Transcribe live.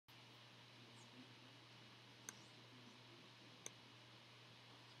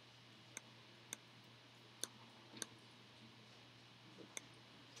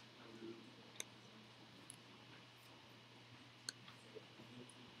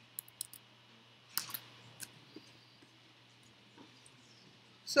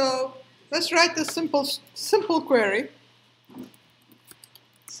So let's write this simple query.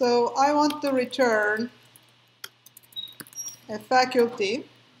 So I want to return a faculty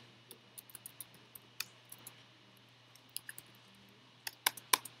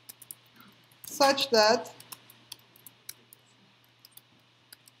such that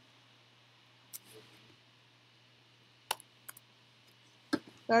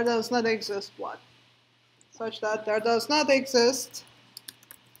there does not exist what? Such that there does not exist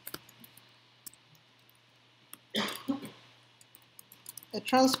a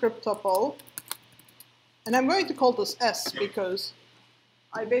transcript tuple, and I'm going to call this S because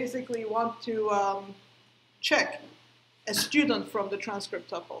I basically want to check a student from the transcript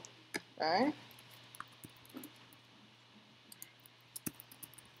tuple. Okay.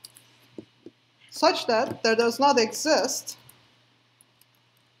 Such that there does not exist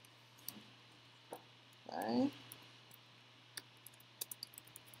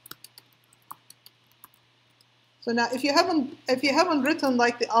So now, if you haven't written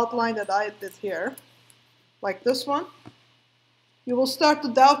like the outline that I did here, like this one, you will start to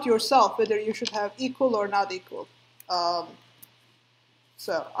doubt yourself whether you should have equal or not equal.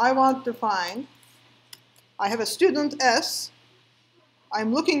 So I want to find. I have a student S.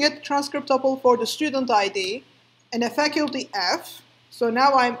 I'm looking at the transcript tuple for the student ID and a faculty F. So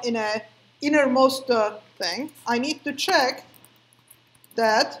now I'm in a innermost thing. I need to check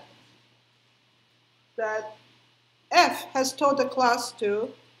that F has taught a class to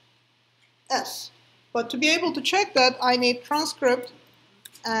S. But to be able to check that, I need transcript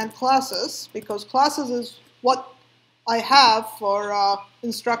and classes, because classes is what I have for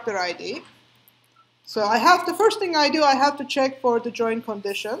instructor ID. So the first thing I do, I have to check for the join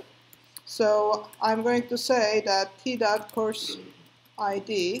condition. So I'm going to say that t.course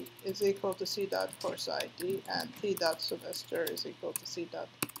ID is equal to c.course ID, and t.semester is equal to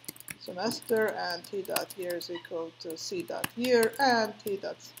c.semester, and t.year is equal to c.year, and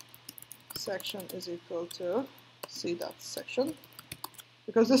t.section is equal to c.section.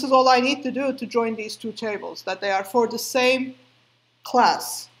 Because this is all I need to do to join these two tables, that they are for the same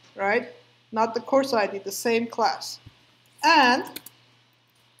class, right? Not the course ID, the same class. And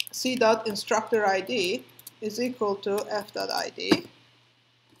c.instructor ID is equal to f.id.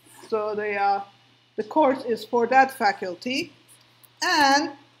 So the course is for that faculty,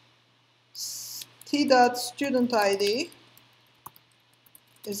 and t.student ID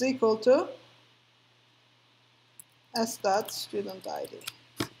is equal to s.student ID.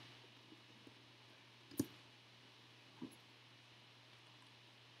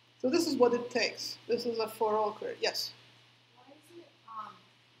 So this is what it takes. This is a for all query. Yes? Why is it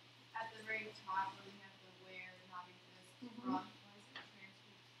at the very top where we have the where not exist from? Why is it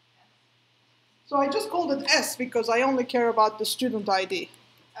transcript S? So I just called it S because I only care about the student ID.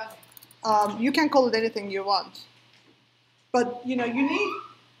 Okay. You can call it anything you want. But you need,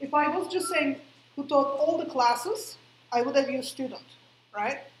 if I was just saying who taught all the classes, I would have used student,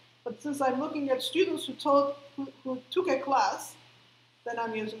 right? But since I'm looking at students who took a class, then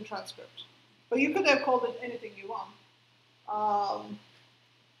I'm using transcript. But you could have called it anything you want.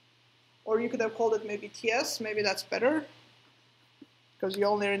 Or you could have called it maybe TS, maybe that's better, because you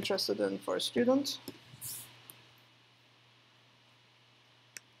only are interested in for a student.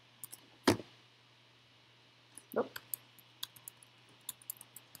 Nope.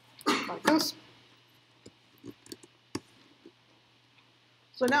 Like this.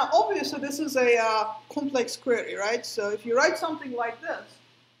 So now, obviously, this is a complex query, right? So if you write something like this,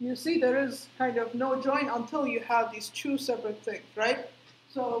 you see there is kind of no join until you have these two separate things, right?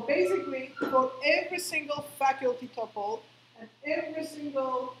 So basically, for every single faculty tuple and every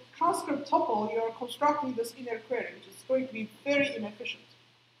single transcript tuple, you're constructing this inner query, which is going to be very inefficient,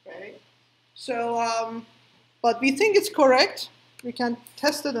 okay? So, but we think it's correct. We can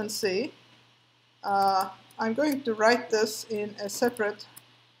test it and see. I'm going to write this in a separate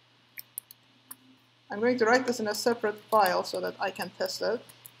file so that I can test it.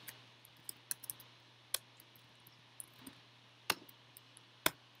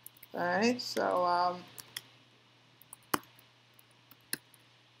 Okay, so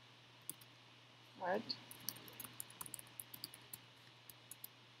right.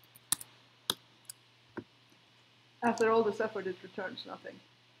 After all this effort, it returns nothing.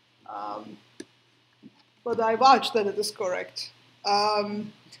 But I vouch that it is correct.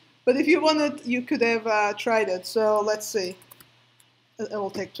 But if you wanted, you could have tried it. So let's see. It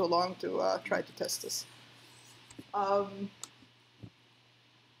will take too long to try to test this. All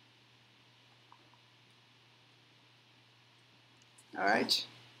right.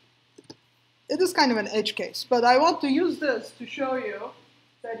 It is kind of an edge case, but I want to use this to show you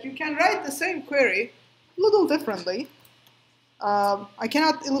that you can write the same query a little differently. I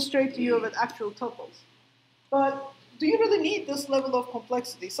cannot illustrate to you with actual tuples, but do you really need this level of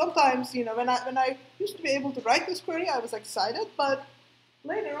complexity? Sometimes, when I used to be able to write this query, I was excited, but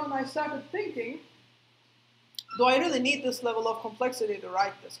later on I started thinking, do I really need this level of complexity to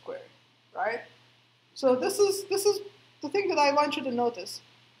write this query, right? So this is the thing that I want you to notice,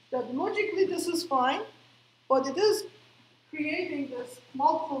 that logically this is fine, but it is creating this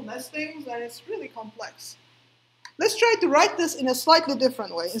multiple nestings and it's really complex. Let's try to write this in a slightly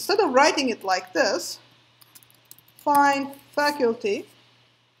different way. Instead of writing it like this, find faculty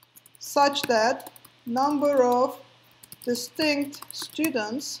such that number of distinct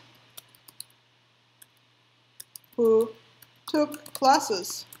students who took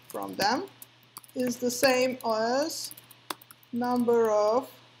classes from them is the same as number of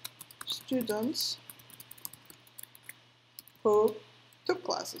students who took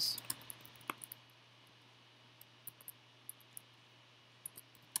classes.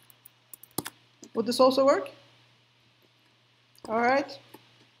 Would this also work? All right,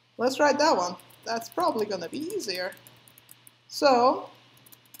 let's write that one. That's probably going to be easier. So,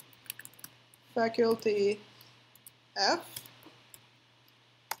 faculty F,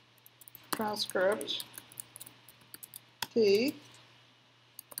 transcript T,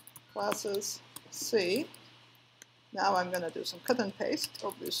 classes C. Now I'm going to do some cut and paste,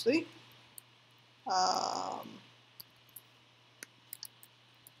 obviously.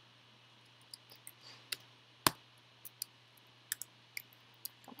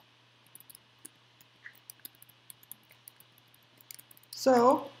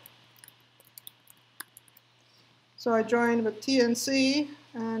 So I joined with T and C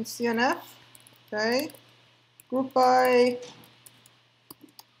and C and F, okay? Group by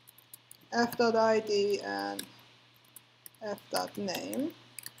f.id and f.name,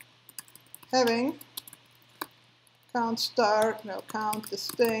 having count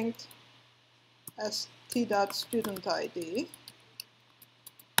distinct as t.studentid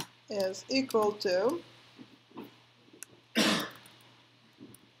is equal to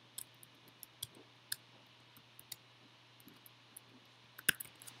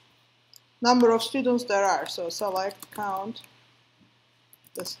number of students there are. So select count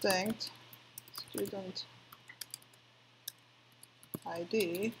distinct student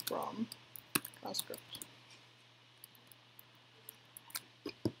ID from transcript.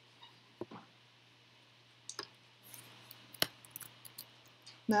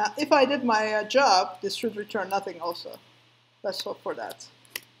 Now, if I did my job, this should return nothing also. Let's hope for that.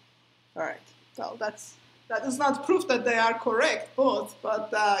 All right. Well, that is not proof that they are correct, both, but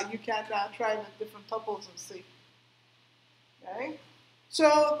you can try with different tuples and see. Okay.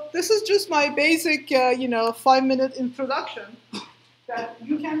 So this is just my basic, 5-minute introduction that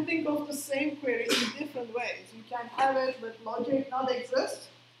you can think of the same query in different ways. You can have it with logic not exist,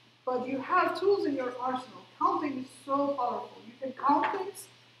 but you have tools in your arsenal. Counting is so powerful. You can count things.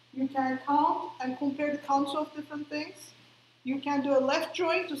 You can count and compare the counts of different things. You can do a left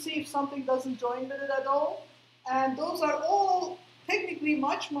join to see if something doesn't join with it at all. And those are all technically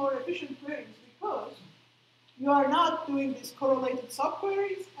much more efficient queries because you are not doing these correlated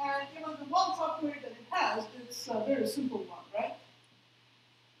subqueries. And the one subquery that it has is a very simple one, right?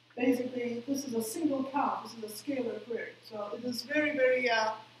 Basically, this is a single count. This is a scalar query. So it is very, very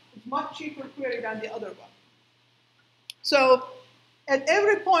much cheaper query than the other one. So at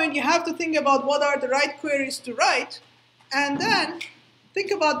every point, you have to think about what are the right queries to write, and then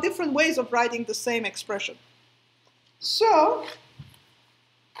think about different ways of writing the same expression. So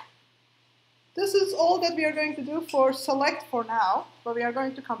this is all that we are going to do for select for now, but we are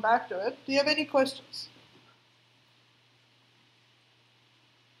going to come back to it. Do you have any questions?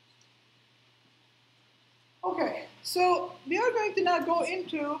 Okay, so we are going to now go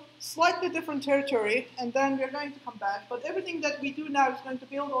into slightly different territory, and then we are going to come back, but everything that we do now is going to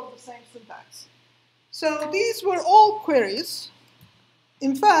build on the same syntax. So these were all queries.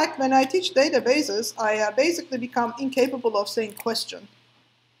 In fact, when I teach databases, I basically become incapable of saying question,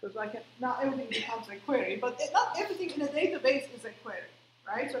 because not everything becomes a query, but not everything in a database is a query,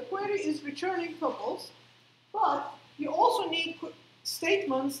 right? So a query is returning tuples, but you also need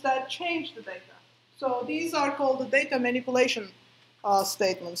statements that change the data. So these are called the data manipulation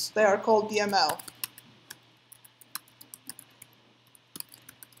statements. They are called DML.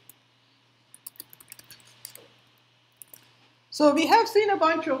 So we have seen a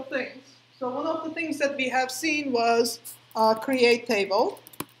bunch of things. So one of the things that we have seen was create table.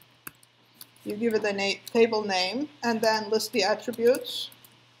 You give it a table name and then list the attributes.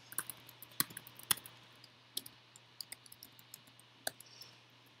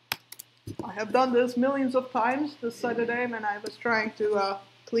 I have done this millions of times this Saturday when I was trying to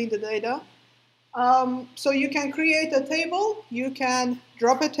clean the data. So you can create a table, you can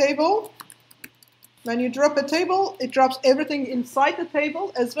drop a table. When you drop a table, it drops everything inside the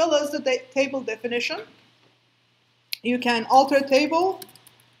table as well as the table definition. You can alter a table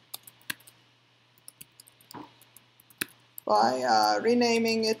by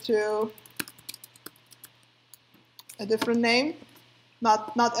renaming it to a different name,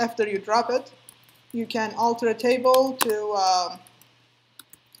 not after you drop it. You can alter a table to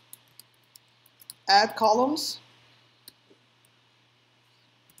add columns.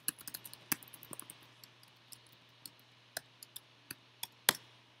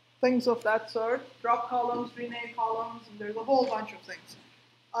 Things of that sort. Drop columns, rename columns, and there's a whole bunch of things.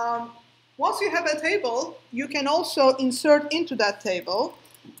 Once you have a table, you can also insert into that table.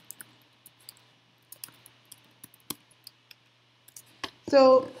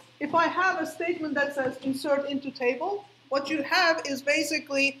 So if I have a statement that says insert into table, what you have is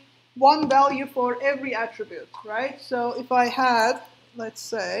basically one value for every attribute, right? So if I had, let's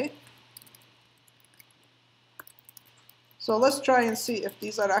say, so let's try and see if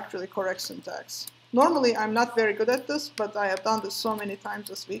these are actually correct syntax. Normally, I'm not very good at this, but I have done this so many times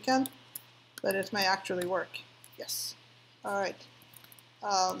this weekend that it may actually work. Yes. All right.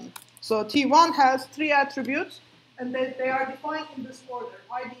 So T1 has 3 attributes, and they are defined in this order: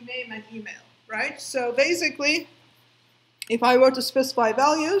 ID, name, and email, right? So basically, if I were to specify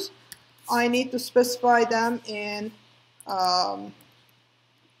values, I need to specify them in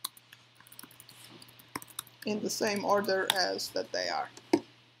the same order as that they are.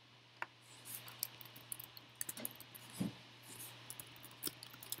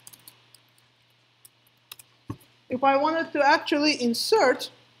 If I wanted to actually insert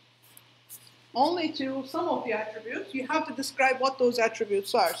only to some of the attributes, you have to describe what those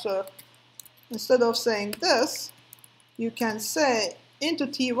attributes are. So instead of saying this, you can say into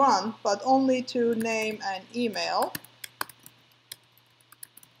T1, but only to name and email.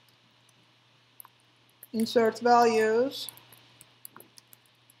 Insert values.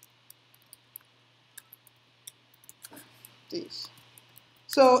 These.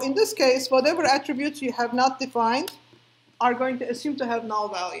 So in this case, whatever attributes you have not defined are going to assume to have null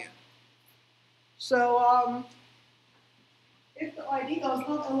value. So if the ID does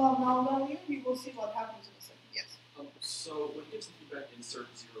not allow null value, we will see what happens in a second. Yes? So when it gives the feedback insert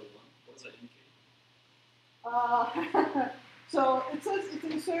 0, 1, what does that indicate? So it says it's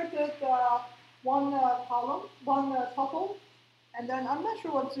inserted one column, one tuple, and then I'm not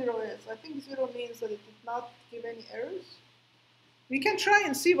sure what 0 is. I think 0 means that it did not give any errors. We can try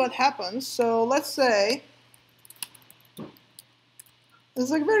and see what happens. So let's say,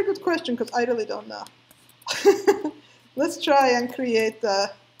 it's a very good question because I really don't know. Let's try and create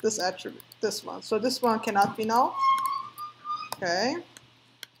this attribute, this one. So this one cannot be null. Okay.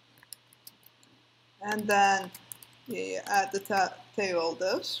 And then you add the table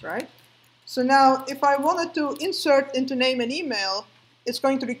this, right? So now if I wanted to insert into name and email, it's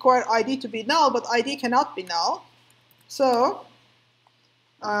going to require ID to be null, but ID cannot be null. So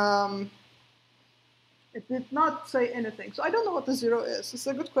it did not say anything. So I don't know what the 0 is. It's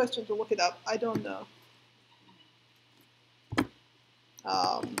a good question to look it up. I don't know.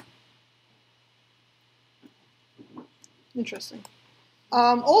 Interesting.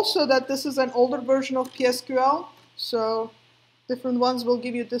 Also that this is an older version of PSQL, so different ones will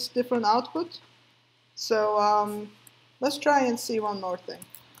give you this different output. So let's try and see one more thing.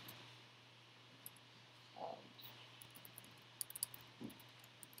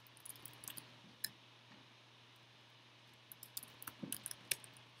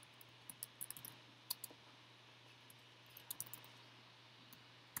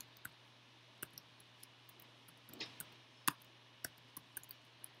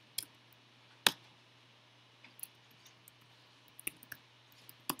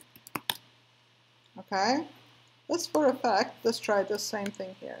 Okay, let's for a fact, let's try the same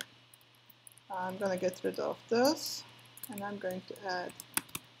thing here. I'm going to get rid of this, and I'm going to add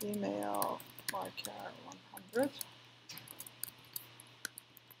email varchar 100.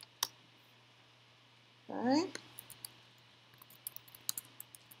 Okay.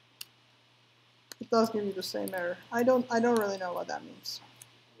 It does give you the same error. I don't really know what that means.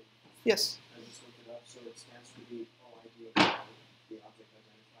 Yes? I just looked it up, so it stands for the OID of the object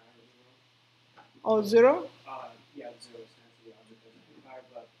identifier of the row. Oh, 0? Yeah, 0 stands for the object identifier,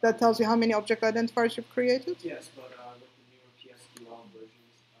 but... That tells you how many object identifiers you've created? Yes, but with the newer PSQL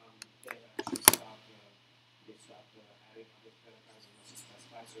versions, they've actually stopped adding object identifiers unless it's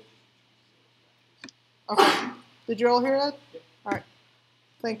specified, so it just Okay. Did you all hear that? Yep. All right.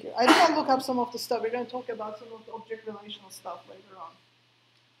 Thank you. I did want to look up some of the stuff. We're going to talk about some of the object relational stuff later on.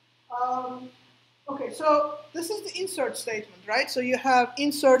 Okay, so this is the insert statement, right? So you have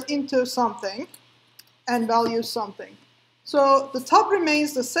insert into something and value something. So the top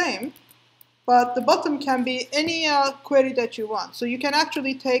remains the same, but the bottom can be any query that you want. So you can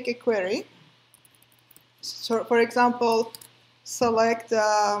actually take a query. So for example, select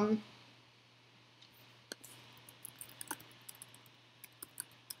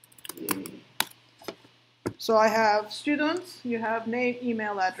so I have students, you have name,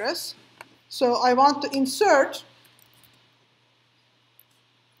 email, address. So I want to insert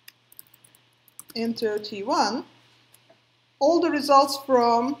into T1 all the results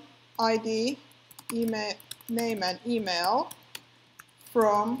from ID, email, name, and email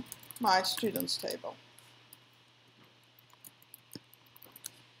from my students table.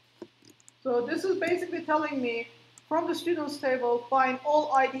 So this is basically telling me from the students table, find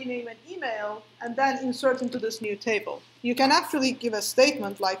all ID, name, and email, and then insert into this new table. You can actually give a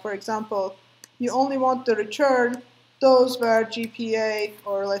statement like, for example, you only want to return those where GPA,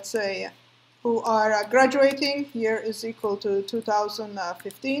 or let's say, who are graduating, year is equal to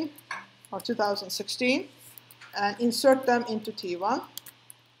 2015 or 2016, and insert them into T1.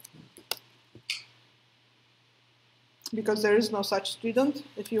 Because there is no such student,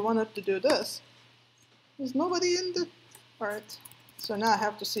 if you wanted to do this, there's nobody in the, all right, so now I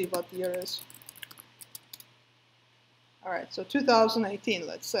have to see what the year is. All right, so 2018,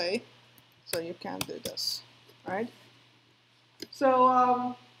 let's say, so you can do this, right?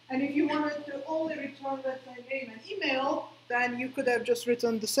 So, and if you wanted to only return, let's say, name and email, then you could have just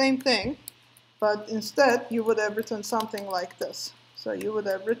written the same thing, but instead you would have written something like this. So you would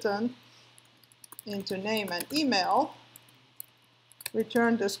have written into name and email,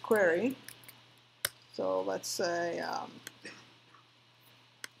 return this query. So let's say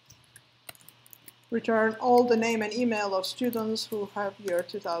return all the name and email of students who have year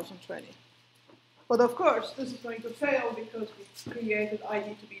 2020. But of course, this is going to fail because we created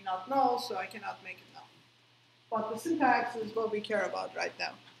ID to be not null, so I cannot make it null. But the syntax is what we care about right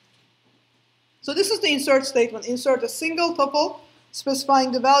now. So this is the insert statement. Insert a single tuple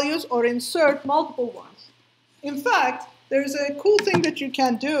specifying the values, or insert multiple ones. In fact, there's a cool thing that you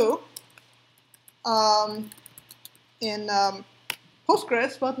can do in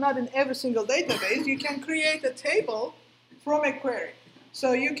Postgres, but not in every single database. You can create a table from a query.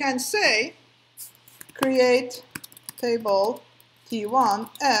 So you can say, create table T1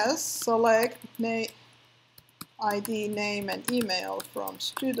 as select ID, name, and email from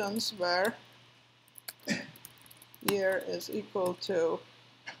students where year is equal to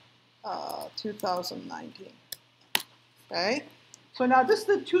 2019. Okay? So now this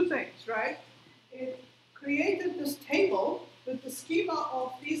did two things, right? It created this table with the schema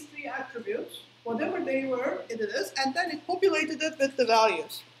of these three attributes, whatever they were, it is, and then it populated it with the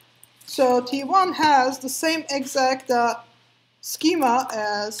values. So T1 has the same exact schema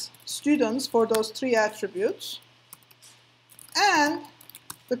as students for those three attributes, and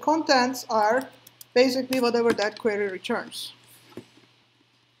the contents are basically whatever that query returns.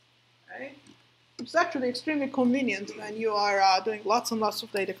 Okay? It's actually extremely convenient when you are doing lots and lots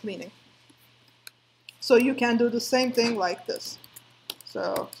of data cleaning. So you can do the same thing like this.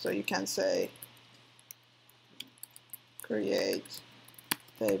 So you can say create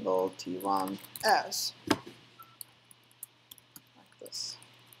table T1 as like this.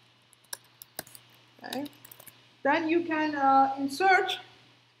 Okay. Then you can insert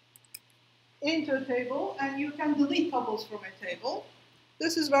into a table, and you can delete tuples from a table.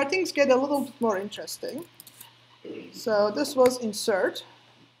 This is where things get a little bit more interesting. So this was insert,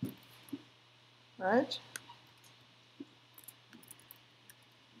 right?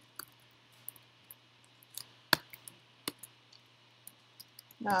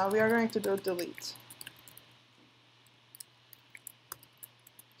 Now we are going to do delete.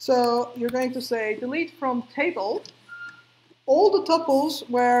 So you're going to say delete from table all the tuples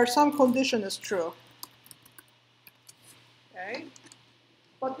where some condition is true. Okay?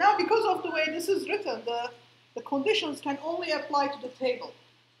 But now because of the way this is written, the conditions can only apply to the table.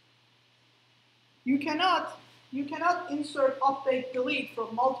 You cannot insert, update, delete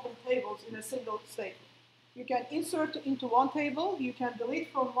from multiple tables in a single statement. You can insert into one table, you can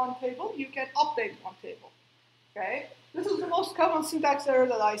delete from one table, you can update one table. Okay? This is the most common syntax error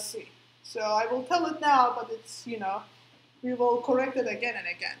that I see. So I will tell it now, but it's, we will correct it again and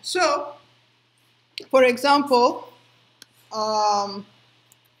again. So, for example,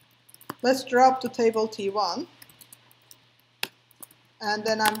 let's drop the table T1. And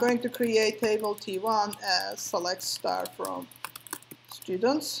then I'm going to create table T1 as select star from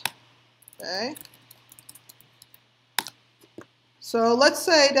students. Okay. So let's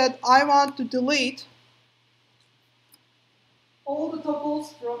say that I want to delete all the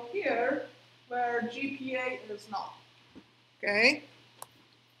tuples from here where GPA is null. Okay.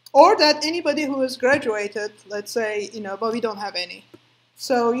 Or that anybody who has graduated, let's say, but we don't have any.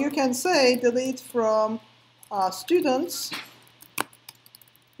 So you can say delete from students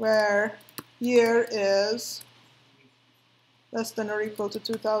where year is less than or equal to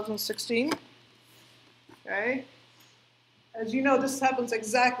 2016. Okay. As you know, this happens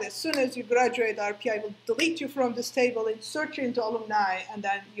exactly as soon as you graduate. RPI will delete you from this table, insert you into alumni, and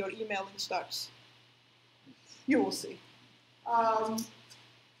then your emailing starts. You will see.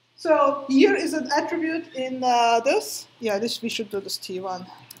 So year is an attribute in this. Yeah, we should do this T1.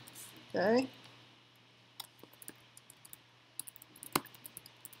 Okay.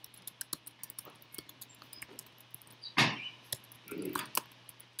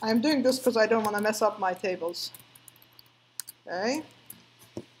 I'm doing this because I don't want to mess up my tables. Okay.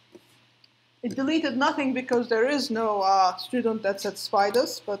 It deleted nothing because there is no student that satisfies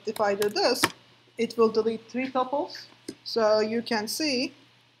this, but if I do this, it will delete 3 tuples. So you can see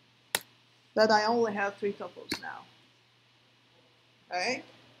that I only have 3 tuples now. Okay.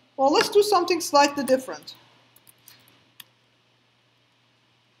 Well, let's do something slightly different.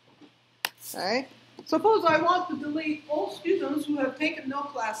 Okay. Suppose I want to delete all students who have taken no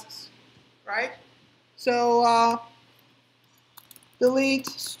classes, right? So delete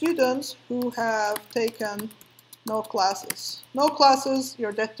students who have taken no classes. No classes,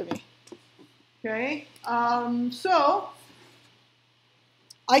 you're dead to me. Okay. So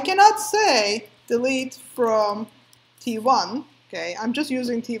I cannot say delete from T1. Okay. I'm just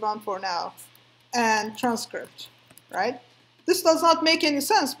using T1 for now, and transcript, right? This does not make any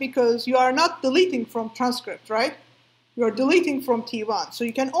sense because you are not deleting from transcript, right? You are deleting from T1. So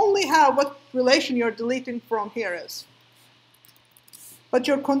you can only have what relation you're deleting from here is. But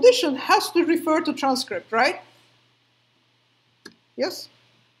your condition has to refer to transcript, right? Yes?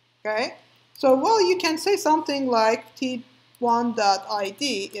 Okay. So, well, you can say something like T1.id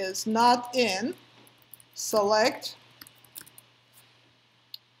is not in select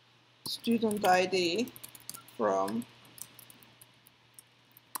student ID from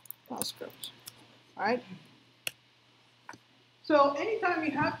transcript, right? So anytime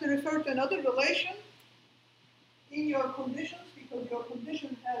you have to refer to another relation in your conditions, because your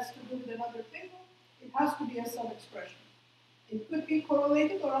condition has to do with another table, it has to be a sub-expression. It could be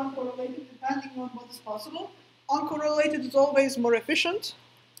correlated or uncorrelated, depending on what is possible. Uncorrelated is always more efficient.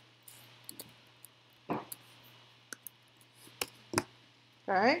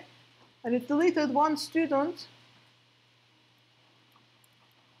 Okay, and it deleted 1 student.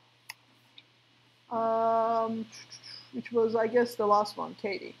 Which was, I guess, the last one,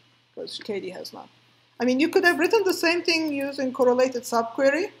 Katie, because Katie has none. I mean, you could have written the same thing using correlated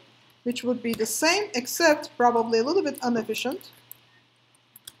subquery, which would be the same, except probably a little bit inefficient.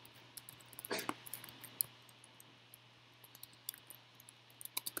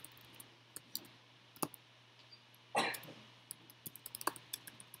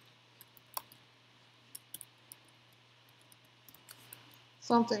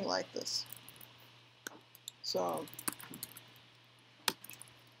 Something like this. So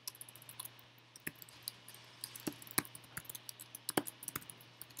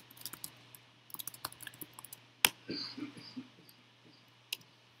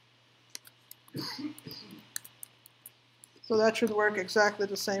that should work exactly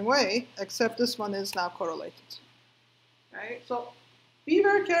the same way, except this one is now correlated. Okay, so be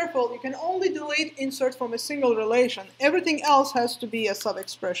very careful. You can only delete insert from a single relation. Everything else has to be a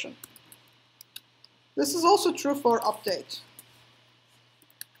sub-expression. This is also true for update.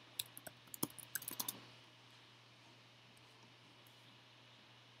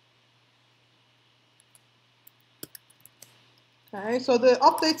 Okay, so the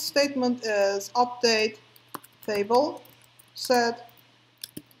update statement is update table, set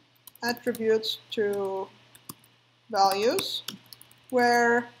attributes to values,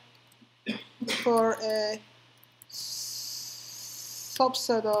 where for a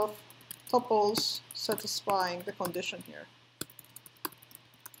subset of tuples satisfying the condition here.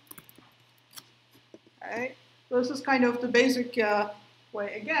 Okay, so this is kind of the basic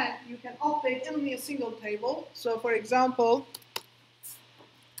way. Again, you can update only a single table. So for example,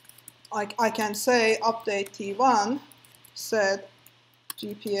 I can say update T1 set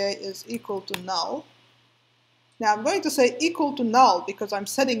GPA is equal to null. Now I'm going to say equal to null because I'm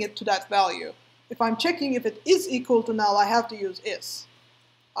setting it to that value. If I'm checking if it is equal to null, I have to use is.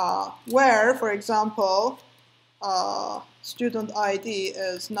 Where, for example, student ID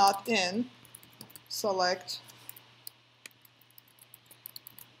is not in, select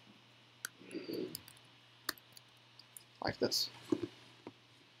like this.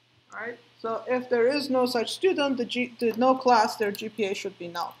 All right. So if there is no such student, no class, their GPA should be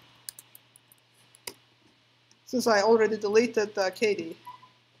null. Since I already deleted Katie,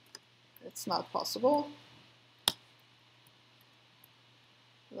 it's not possible.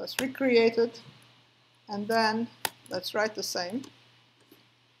 Let's recreate it, and then let's write the same.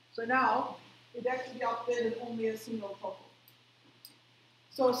 So now it actually updated only a single total.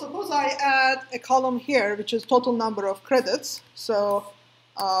 So suppose I add a column here, which is total number of credits. So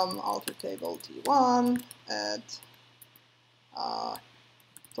alter table T1, add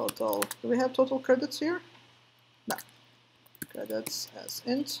total. Do we have total credits here? No. Credits as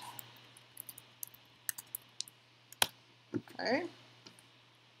int. Okay.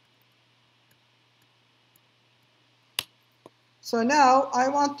 So now I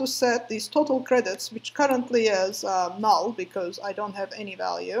want to set these total credits, which currently is null because I don't have any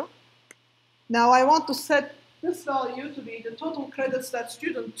value. Now I want to set this value to be the total credits that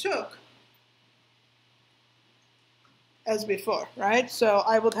student took as before, right? So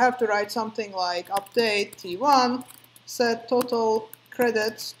I would have to write something like update T1, set total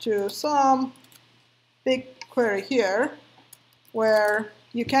credits to some big query here, where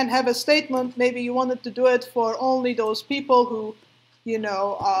you can have a statement, maybe you wanted to do it for only those people who, you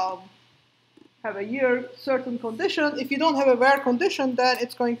know, have a year certain condition. If you don't have a where condition, then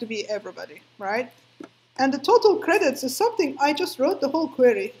it's going to be everybody, right? And the total credits is something I just wrote the whole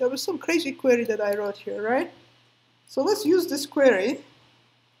query. There was some crazy query that I wrote here, right? So let's use this query.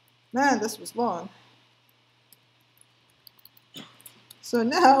 Man, this was long. So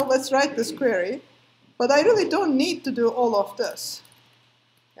now let's write this query. But I really don't need to do all of this.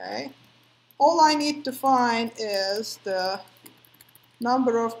 Okay? All I need to find is the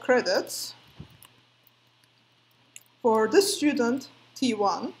number of credits for this student,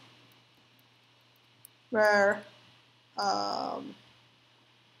 T1, where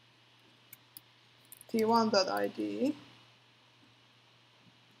T1.id,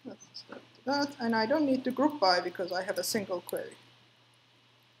 let's start that, and I don't need to group by because I have a single query.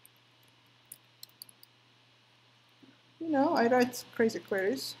 You know, I write crazy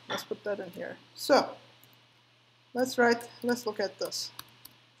queries. Let's put that in here. So let's look at this.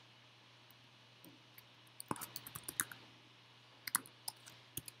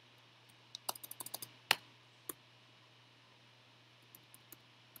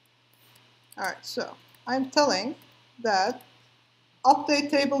 All right, so I'm telling that update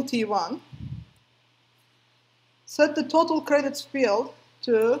table T1, set the total credits field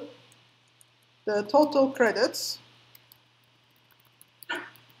to the total credits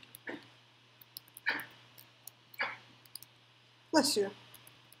bless you,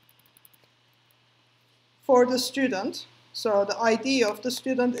 for the student. So the ID of the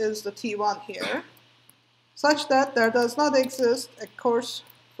student is the T1 here, such that there does not exist a course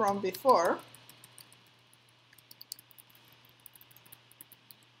from before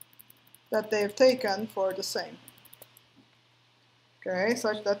that they've taken for the same. Okay,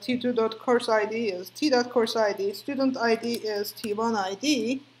 such that T2.course ID is T.course ID, student ID is T1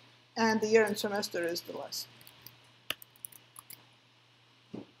 ID, and the year and semester is the list.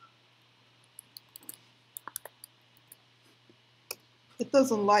 It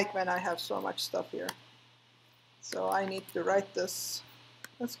doesn't like when I have so much stuff here. So I need to write this.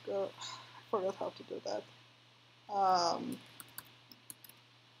 Let's go. I forgot how to do that. All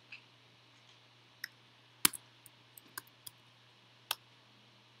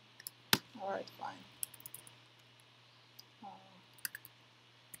right, fine.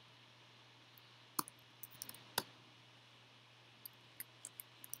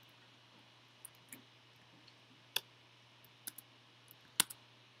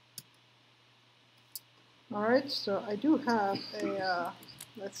 All right, so I do have a,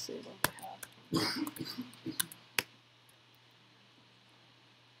 let's see what we have.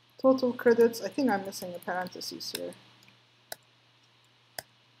 Total credits, I think I'm missing a parenthesis here.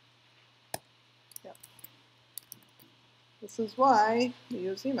 Yep. This is why we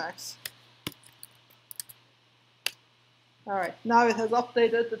use Emacs. All right, now it has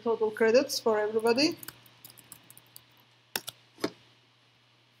updated the total credits for everybody.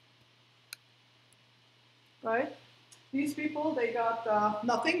 Right? These people, they got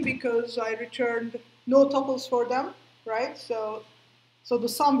nothing because I returned no tuples for them, right? So the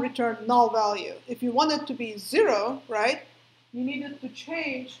sum returned null value. If you want it to be 0, right, you needed to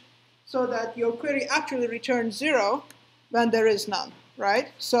change so that your query actually returns 0 when there is none, right?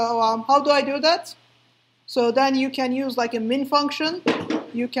 So how do I do that? So then you can use like a min function.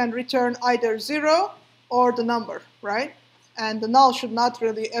 You can return either 0 or the number, right? And the null should not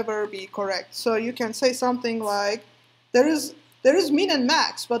really ever be correct. So you can say something like, there is min and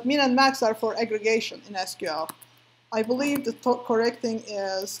max, but min and max are for aggregation in SQL. I believe the correct thing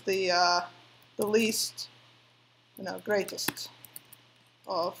is the least, greatest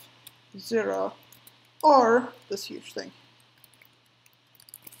of 0, or this huge thing.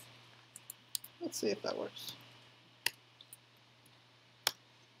 Let's see if that works.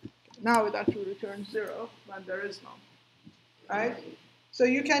 Now it actually returns 0 when there is none, right? So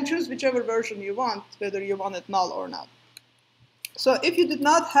you can choose whichever version you want, whether you want it null or not. So if you did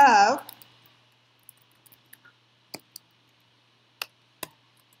not have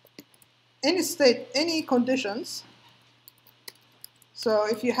any conditions, so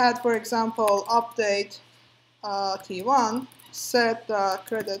if you had, for example, update T1, set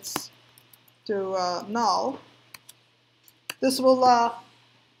credits to null, this will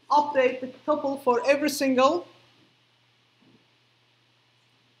update the tuple for every single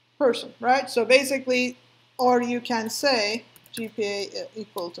person, right? So basically, or you can say GPA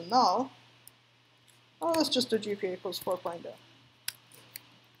equal to null. Oh, let's just do GPA equals 4.0.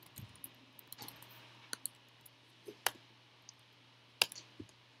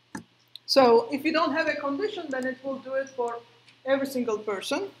 So if you don't have a condition, then it will do it for every single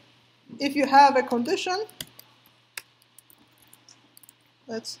person. If you have a condition,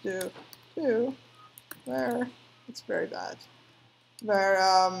 let's do 2, where it's very bad,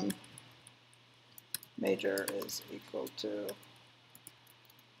 where major is equal to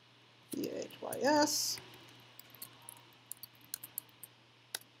PHYS,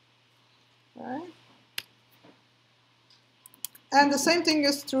 right? And the same thing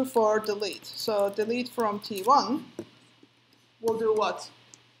is true for delete. So delete from T1 will do what?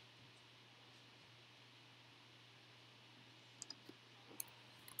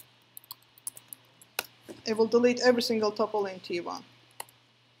 It will delete every single tuple in T1.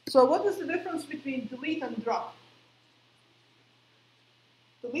 So what is the difference between delete and drop?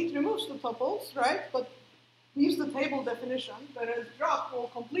 Delete removes the tuples, right? But leaves the table definition, whereas drop will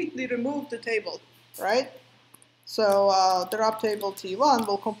completely remove the table, right? So drop table T1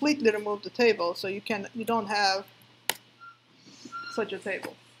 will completely remove the table, so you don't have such a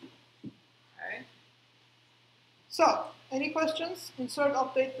table. Okay. So any questions? Insert,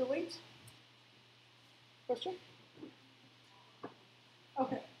 update, delete. Question?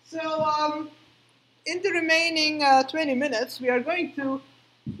 Okay. So in the remaining 20 minutes, we are going to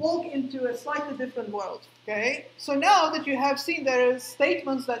walk into a slightly different world. Okay. So now that you have seen there is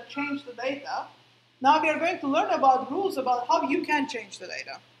statements that change the data, now we are going to learn about rules about how you can change the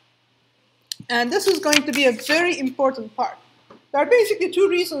data. And this is going to be a very important part. There are basically two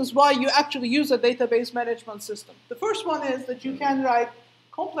reasons why you actually use a database management system. The first one is that you can write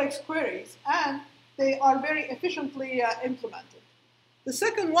complex queries, and they are very efficiently implemented. The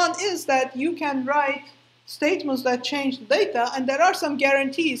second one is that you can write statements that change the data, and there are some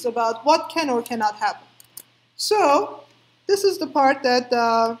guarantees about what can or cannot happen. So this is the part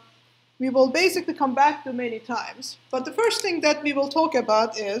that we will basically come back to many times. But the first thing that we will talk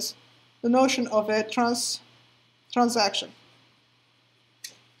about is the notion of a transaction.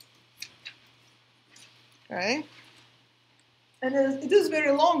 Okay? And it is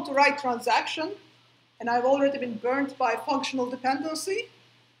very long to write transaction, and I've already been burnt by functional dependency.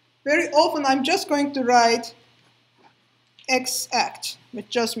 Very often I'm just going to write XACT, which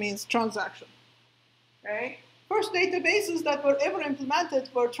just means transaction. Okay? First databases that were ever implemented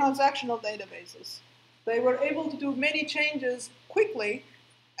were transactional databases. They were able to do many changes quickly,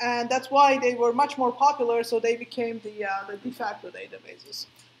 and that's why they were much more popular, so they became the de facto databases.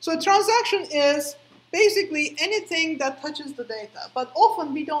 So a transaction is basically anything that touches the data, but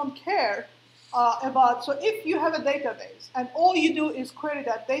often we don't care about, so if you have a database and all you do is query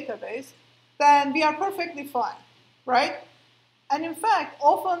that database, then we are perfectly fine, right? And in fact,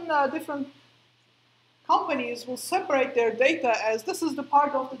 often different companies will separate their data as this is the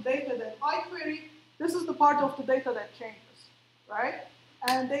part of the data that I query, this is the part of the data that changes, right?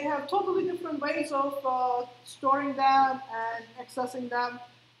 And they have totally different ways of storing them and accessing them.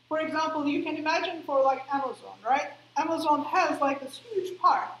 For example, you can imagine for like Amazon, right? Amazon has like this huge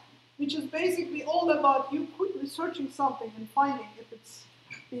part, which is basically all about you quickly searching something and finding if it's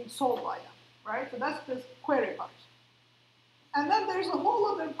being sold by them, right? So that's this query part. And then there's a whole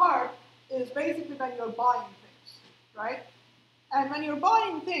other part is basically when you're buying things, right? And when you're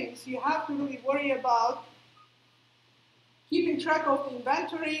buying things, you have to really worry about keeping track of the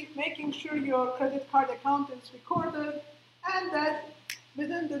inventory, making sure your credit card account is recorded, and that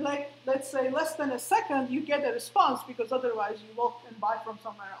within within the, let's say, less than a second, you get a response because otherwise you walk and buy from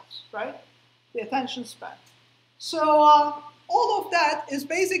somewhere else, right? The attention span. So all of that is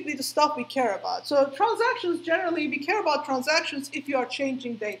basically the stuff we care about. So transactions, generally, we care about transactions if you are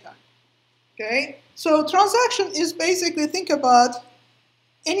changing data. Okay? So transaction is basically, think about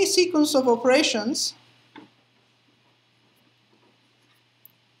any sequence of operations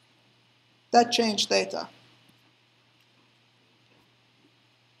that change data.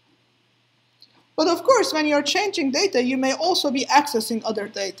 But of course, when you're changing data, you may also be accessing other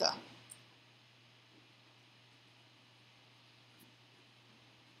data.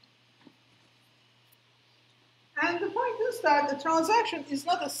 And the point is that a transaction is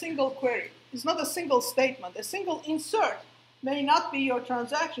not a single query. It's not a single statement. A single insert may not be your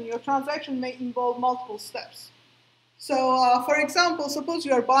transaction. Your transaction may involve multiple steps. So, for example, suppose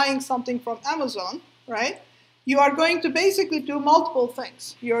you are buying something from Amazon, right? You are going to basically do multiple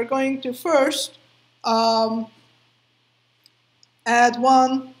things. You are going to first add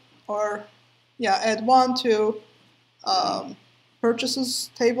one to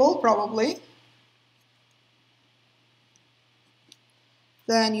purchases table, probably.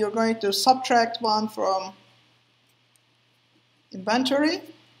 Then you're going to subtract one from inventory.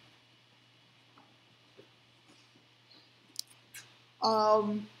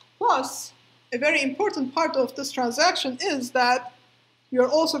 Plus, a very important part of this transaction is that you're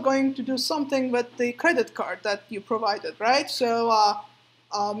also going to do something with the credit card that you provided, right? So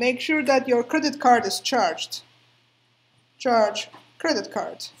make sure that your credit card is charged. Charge credit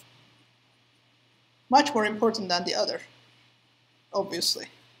card. Much more important than the other, obviously,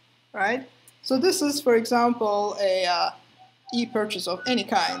 right? So this is, for example, a e-purchase of any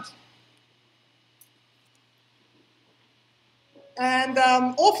kind. And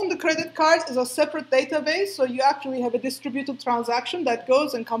often the credit card is a separate database, so you actually have a distributed transaction that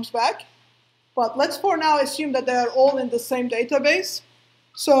goes and comes back. But let's for now assume that they are all in the same database.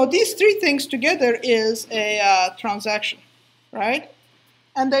 So these three things together is a transaction, right?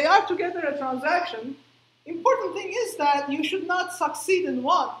 And they are together a transaction. Important thing is that you should not succeed in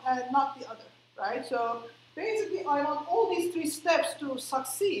one and not the other, right? So basically, I want all these three steps to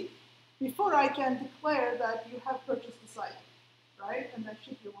succeed before I can declare that you have purchased this item, right? And then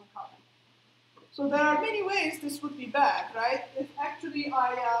ship you one copy. So there are many ways this would be bad, right? If actually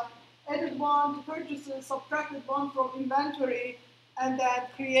I added one to purchases, subtracted one from inventory, and then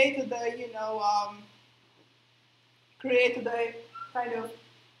created a, created a kind of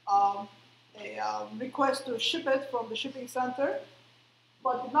request to ship it from the shipping center,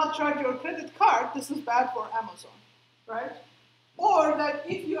 but did not charge your credit card, this is bad for Amazon, right? Or that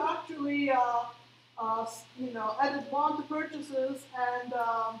if you actually added one to purchases and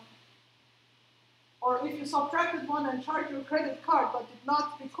or if you subtracted one and charged your credit card but did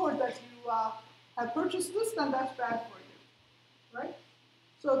not record that you have purchased this, then that's bad for you, right?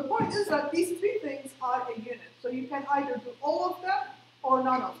 So the point is that these three things are a unit. So you can either do all of them or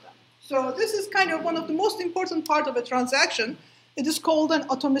none of them. So this is kind of one of the most important part of a transaction. It is called an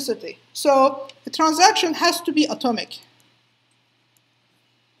atomicity. So a transaction has to be atomic,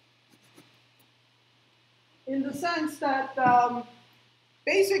 in the sense that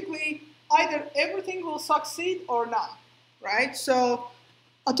basically either everything will succeed or none, right? So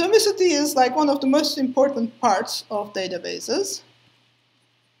atomicity is like one of the most important parts of databases.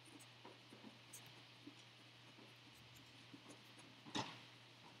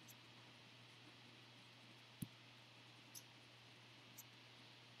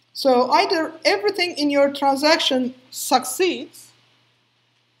 So either everything in your transaction succeeds,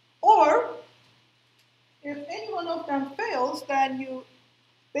 or if any one of them fails, then you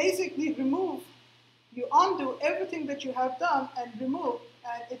basically you undo everything that you have done and remove,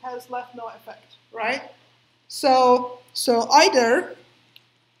 and it has left no effect, right? So either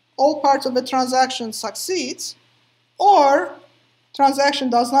all parts of the transaction succeeds, or transaction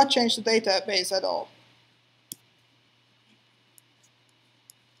does not change the database at all.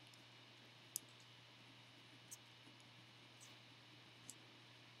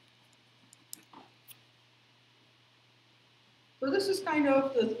 So this is kind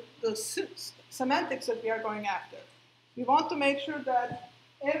of the semantics that we are going after. We want to make sure that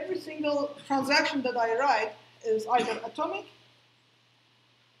every single transaction that I write is either atomic,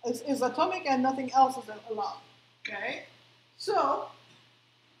 is atomic and nothing else is allowed, okay? So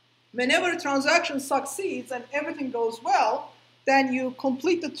whenever a transaction succeeds and everything goes well, then you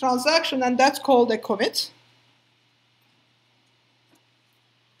complete the transaction, and that's called a commit.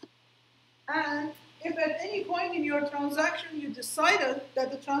 And if at any point in your transaction you decided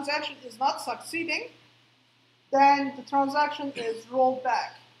that the transaction is not succeeding, then the transaction is rolled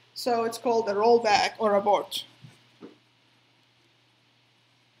back. So it's called a rollback or abort.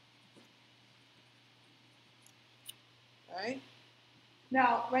 Okay.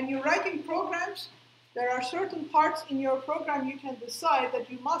 Now, when you're writing programs, there are certain parts in your program you can decide that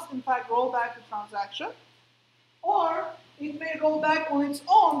you must, in fact, roll back the transaction, or it may roll back on its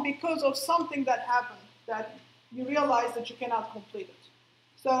own because of something that happened that you realize that you cannot complete it.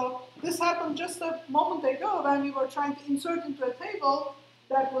 So this happened just a moment ago when we were trying to insert into a table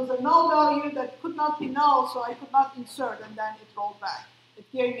that was a null value that could not be null, so I could not insert, and then it rolled back. It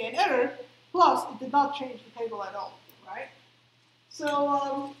gave me an error, plus it did not change the table at all, right?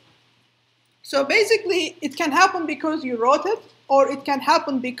 So basically, it can happen because you wrote it, or it can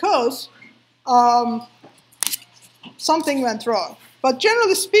happen because something went wrong. But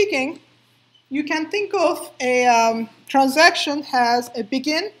generally speaking, you can think of a transaction as a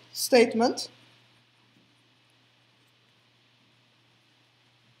begin statement.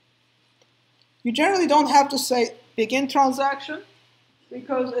 You generally don't have to say begin transaction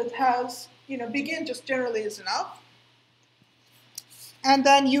because it has, begin just generally is enough. And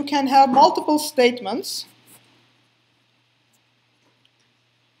then you can have multiple statements.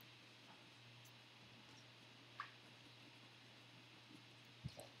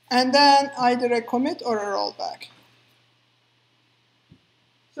 And then either a commit or a rollback.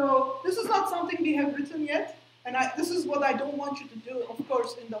 So this is not something we have written yet, and this is what I don't want you to do, of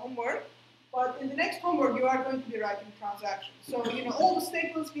course, in the homework. But in the next homework, you are going to be writing transactions. So all the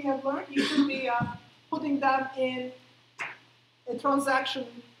statements we have learned, you should be putting them in a transaction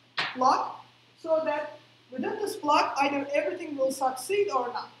block, so that within this block, either everything will succeed or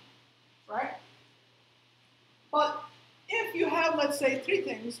not, right? But if you have, let's say, 3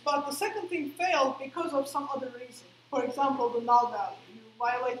 things, but the second thing failed because of some other reason, for example, the null value, you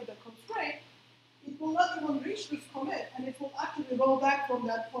violated a constraint, it will not even reach this commit, and it will actually roll back from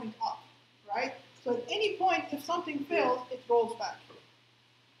that point up, right? So at any point, if something fails, it rolls back.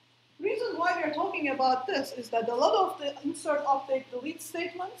 The reason why we are talking about this is that a lot of the insert, update, delete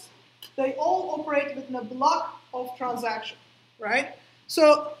statements, they all operate within a block of transaction, right?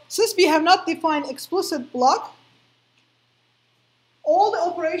 So since we have not defined explicit block, all the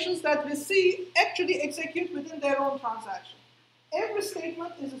operations that we see actually execute within their own transaction. Every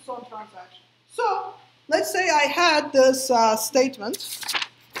statement is its own transaction. So let's say I had this statement.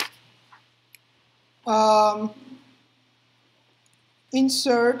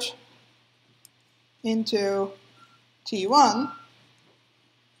 Insert into T1,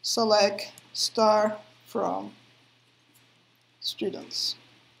 select star from students.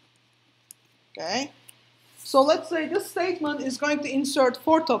 Okay? So let's say this statement is going to insert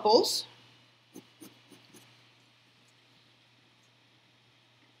 4 tuples.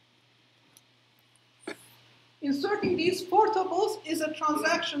 Inserting these 4 tuples is a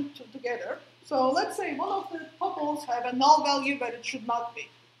transaction together. So let's say one of the tuples have a null value, but it should not be.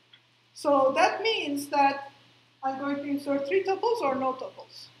 So that means that I'm going to insert 3 tuples or no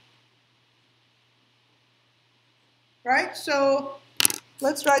tuples. Right? So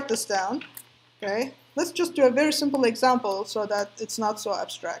let's write this down. Okay? Let's just do a very simple example so that it's not so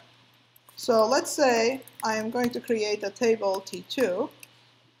abstract. So let's say I am going to create a table T2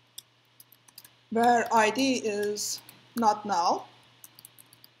 where ID is not null.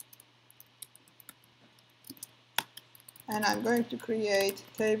 And I'm going to create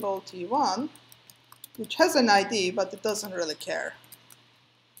table T1, which has an ID, but it doesn't really care.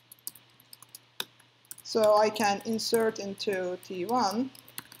 So I can insert into T1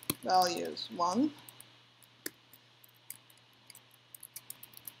 values 1,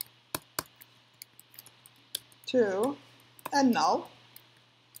 2, and null,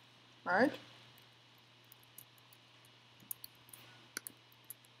 right?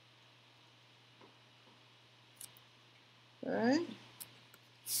 Okay.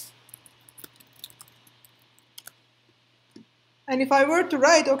 And if I were to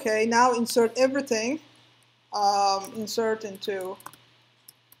write, okay, now insert everything, insert into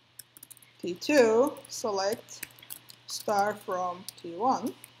T2, select star from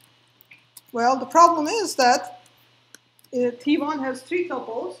T1. Well, the problem is that T1 has 3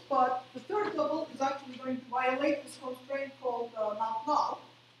 tuples, but the 3rd tuple is actually going to violate this constraint called not null.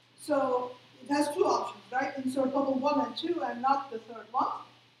 So it has 2 options, right? Insert tuple 1 and 2 and not the 3rd one.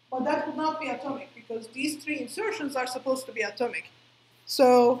 But that would not be atomic because these 3 insertions are supposed to be atomic.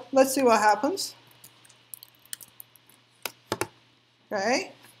 So let's see what happens.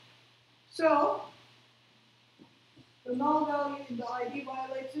 Okay. So the null value in the ID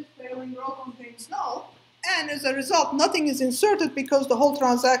violates it, failing row contains null. And as a result, nothing is inserted because the whole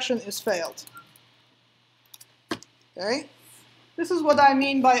transaction is failed. Okay? This is what I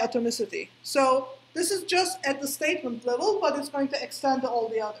mean by atomicity. So this is just at the statement level, but it's going to extend to all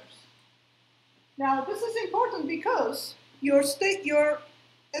the others. Now, this is important because your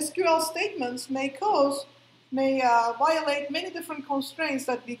SQL statements may violate many different constraints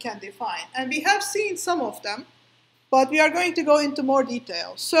that we can define. And we have seen some of them, but we are going to go into more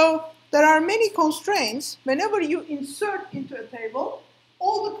detail. So there are many constraints. Whenever you insert into a table,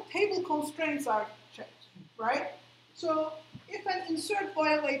 all the table constraints are checked, right? So if an insert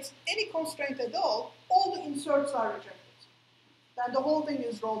violates any constraint at all the inserts are rejected. Then the whole thing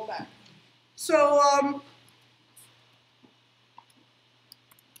is rolled back. So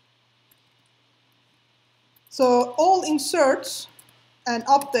all inserts and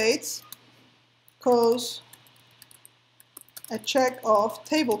updates cause a check of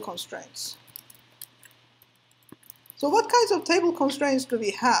table constraints. So what kinds of table constraints do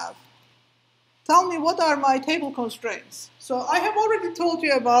we have? Tell me, what are my table constraints? So I have already told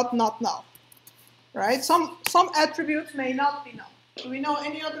you about not null, right? Some attributes may not be null. Do we know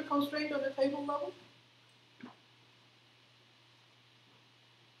any other constraint on the table level?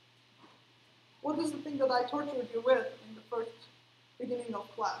 What is the thing that I tortured you with in the first beginning of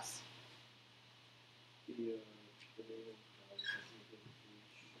class?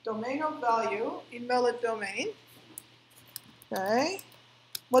 Domain of value, invalid domain. Okay.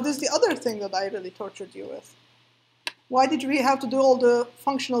 What is the other thing that I really tortured you with? Why did we have to do all the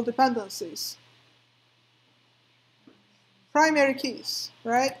functional dependencies? Primary keys,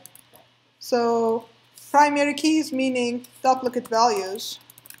 right? So primary keys, meaning duplicate values,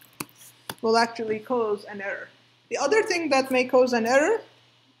 will actually cause an error. The other thing that may cause an error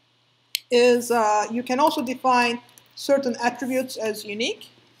is you can also define certain attributes as unique,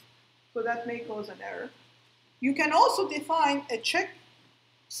 so that may cause an error. You can also define a check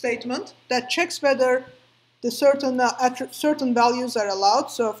statement that checks whether the certain values are allowed.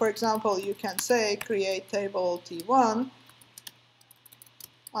 So for example, you can say create table T1,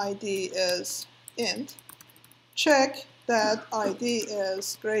 ID is int, check that ID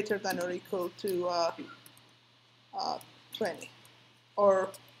is greater than or equal to 20. Or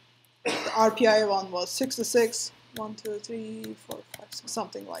the RPI one was 66, 1, 2, 3, 4, 5, 6,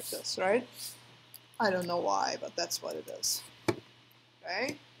 something like this, right? I don't know why, but that's what it is.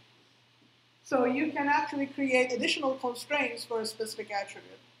 Okay? So you can actually create additional constraints for a specific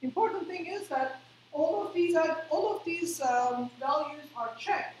attribute. Important thing is that all of these values are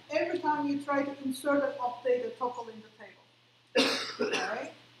checked every time you try to insert and update a tuple in the table.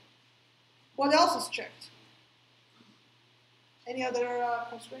 Okay? What else is checked? Any other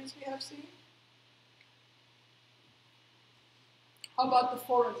constraints we have seen? How about the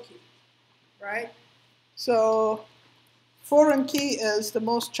foreign key, right? So foreign key is the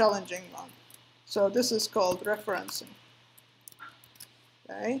most challenging one. So this is called referencing.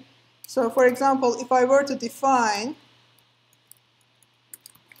 Okay? So for example, if I were to define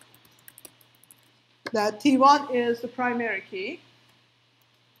that T1 is the primary key,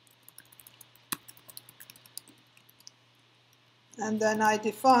 and then I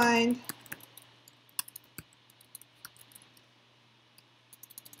defined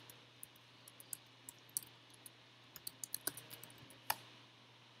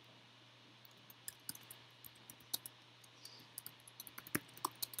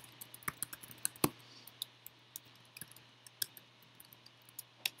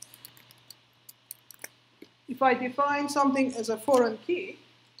if I define something as a foreign key,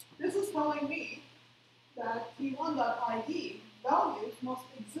 this is telling me that T1.id values must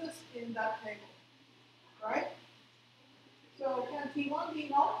exist in that table, right? So can T1 be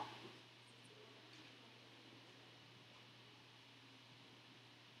null?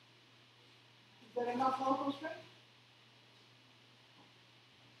 Is there enough null constraint?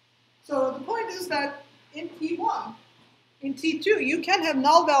 So the point is that in T1, in T2, you can have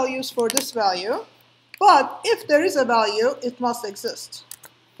null values for this value, but if there is a value, it must exist.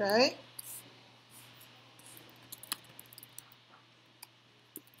 Okay?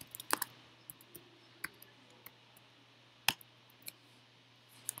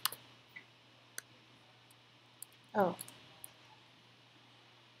 Oh.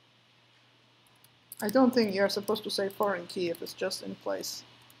 I don't think you're supposed to say foreign key if it's just in place.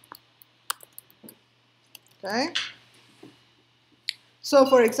 Okay? So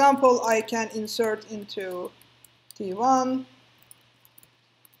for example, I can insert into T1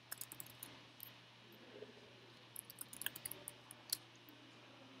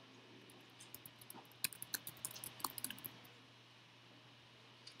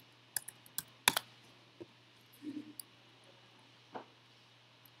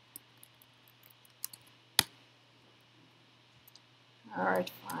 All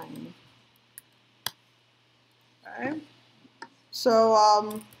right, fine. Okay.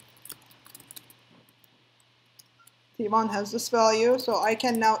 So T1 has this value, so I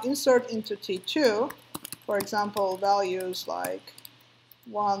can now insert into T2, for example, values like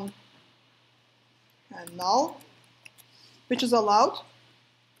 1 and null, which is allowed.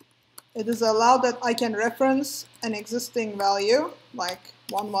 It is allowed that I can reference an existing value, like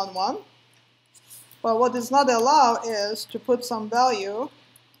 111. But what is not allowed is to put some value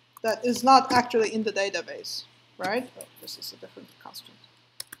that is not actually in the database, right? Oh, this is a different constant.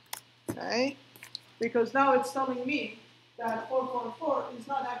 Okay, because now it's telling me that 444 is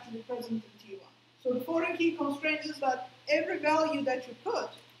not actually present in T1. So the foreign key constraint is that every value that you put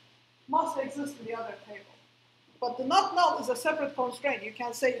must exist in the other table. But the not null is a separate constraint. You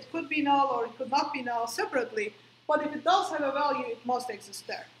can say it could be null or it could not be null separately, but if it does have a value, it must exist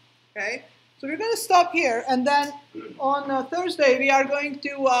there. Okay? So we're going to stop here, and then on Thursday we are going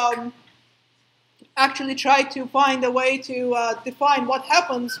to actually try to find a way to define what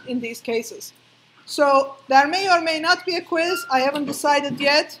happens in these cases. So there may or may not be a quiz. I haven't decided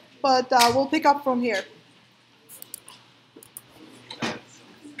yet, but we'll pick up from here.